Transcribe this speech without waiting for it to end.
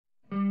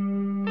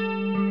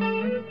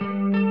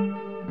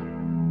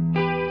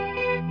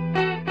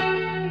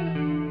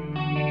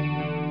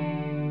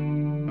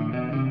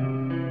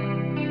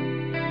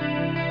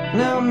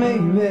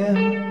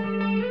maybe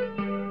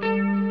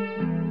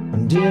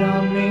did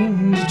I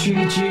mean to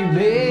treat you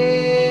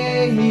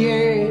bad,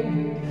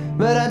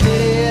 but I did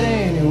it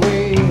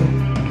anyway.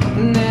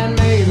 And then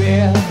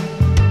maybe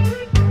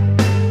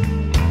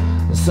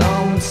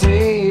some would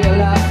say your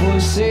life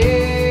was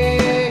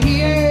sad,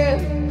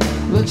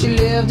 but you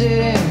lived it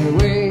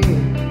anyway.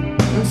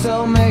 And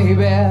so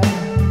maybe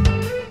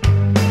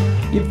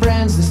your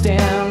friends that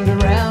stand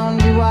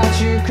around you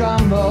watch you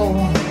crumble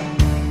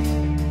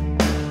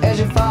as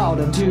you fall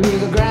to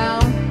the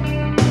ground.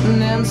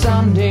 And then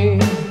someday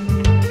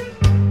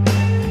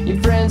your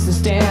friends that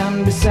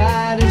stand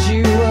beside as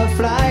you were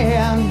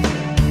flying,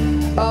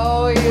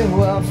 oh, you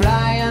were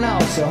flying oh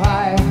so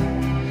high.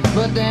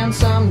 But then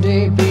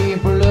someday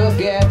people look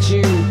at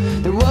you,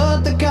 they're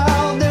what they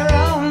call their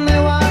own, they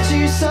watch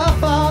you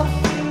suffer.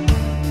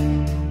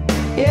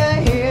 Yeah,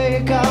 here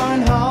you're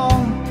going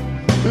home.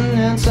 And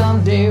then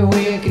someday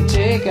we could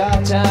take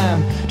our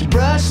time to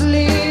brush the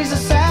leaves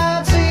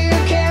aside so you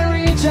can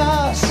reach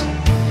us.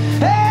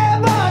 Hey,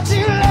 but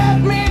you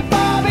left me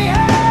far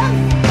behind.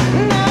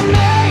 And I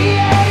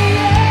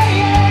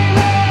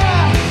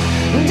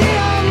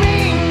didn't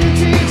mean to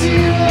treat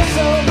you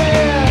so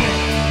bad,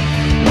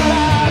 but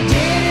I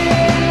did it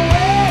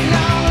anyway.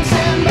 Now I'm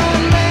saying but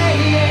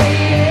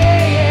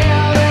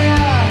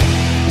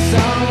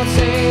some would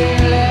say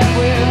you left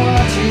with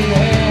what you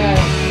had,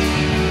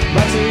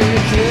 but you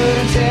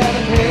couldn't share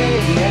the pain.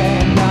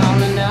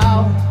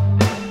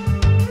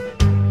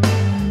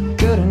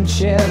 Couldn't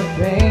share the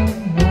pain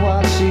and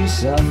watch you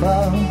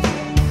suffer.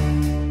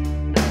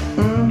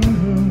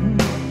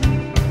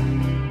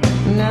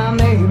 Now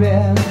maybe I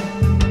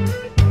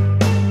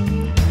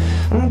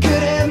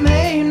could have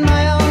made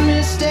my own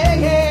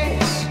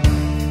mistakes,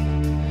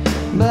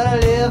 but I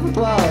live with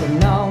what I've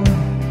known.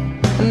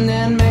 And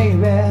then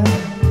maybe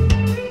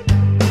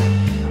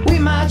we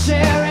might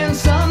share in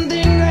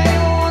something great.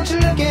 Won't you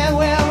look at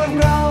where we've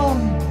grown?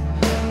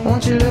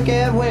 Won't you look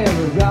at where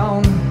we've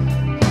grown?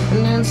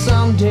 And then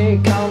someday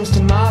comes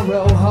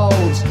tomorrow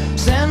holds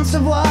sense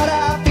of what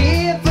I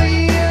feel for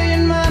you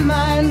in my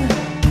mind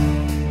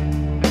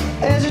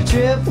as you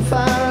trip and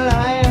find